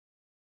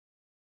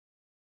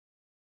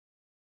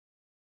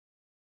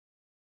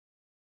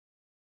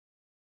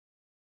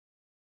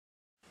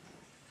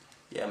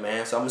Yeah,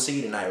 man, so I'm gonna see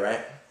you tonight,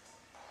 right?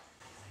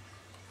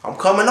 I'm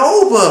coming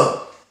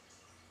over.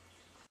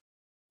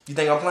 You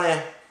think I'm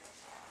playing?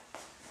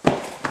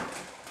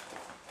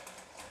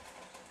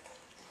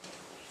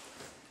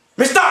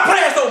 Man, stop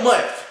playing so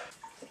much!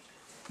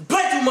 You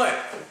play too much!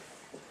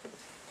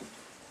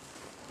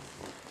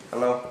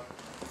 Hello?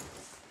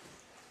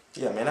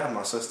 Yeah, man, that's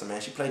my sister,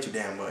 man. She played too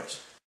damn much.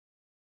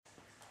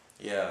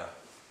 Yeah.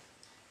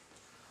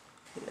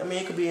 I mean,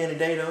 it could be any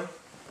day, though.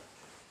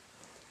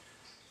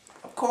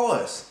 Of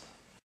course.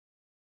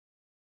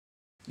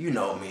 You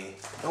know me.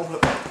 Don't play.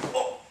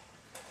 Oh.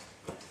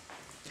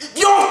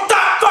 You don't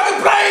stop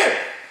fucking playing!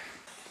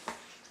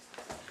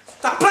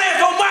 Stop playing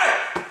so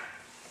much!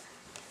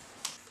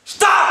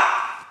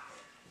 Stop!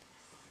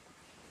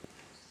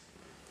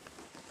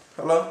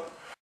 Hello?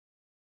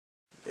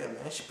 Yeah,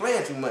 man, she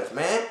playing too much,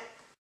 man.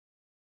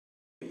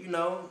 You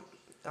know,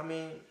 I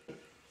mean,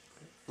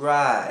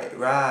 right,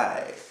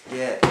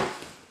 yeah.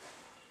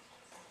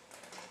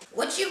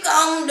 What you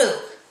gonna do?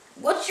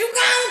 What you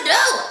gonna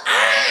do?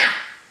 Ah!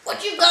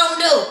 What you gonna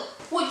do?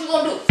 What you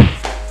gonna do?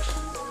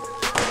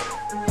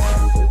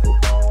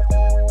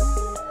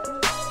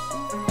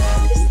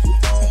 This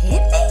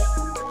hit me?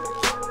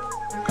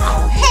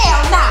 Oh,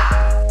 hell nah!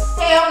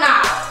 Hell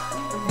nah!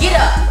 Get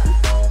up!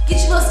 Get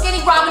your little skinny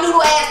ramen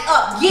noodle ass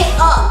up! Get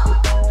up!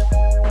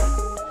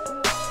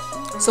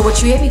 So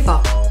what you hit me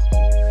for?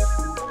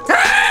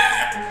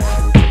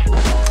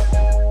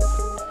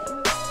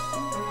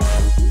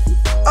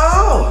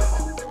 Oh,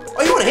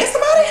 you wanna hit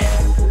somebody?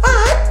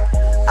 Alright,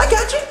 I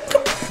got you.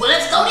 Come. Well,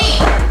 let's go then.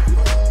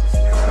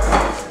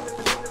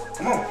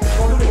 Come on, what you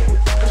gonna do then?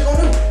 What you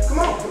gonna do? Come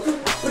on, what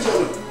you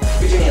gonna do?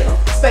 Get your hands off.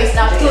 Space and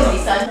opportunity,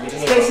 son.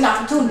 Space and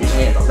opportunity.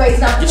 Space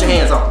and opportunity. Get your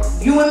hands off.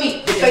 You and me.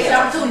 Space and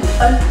opportunity.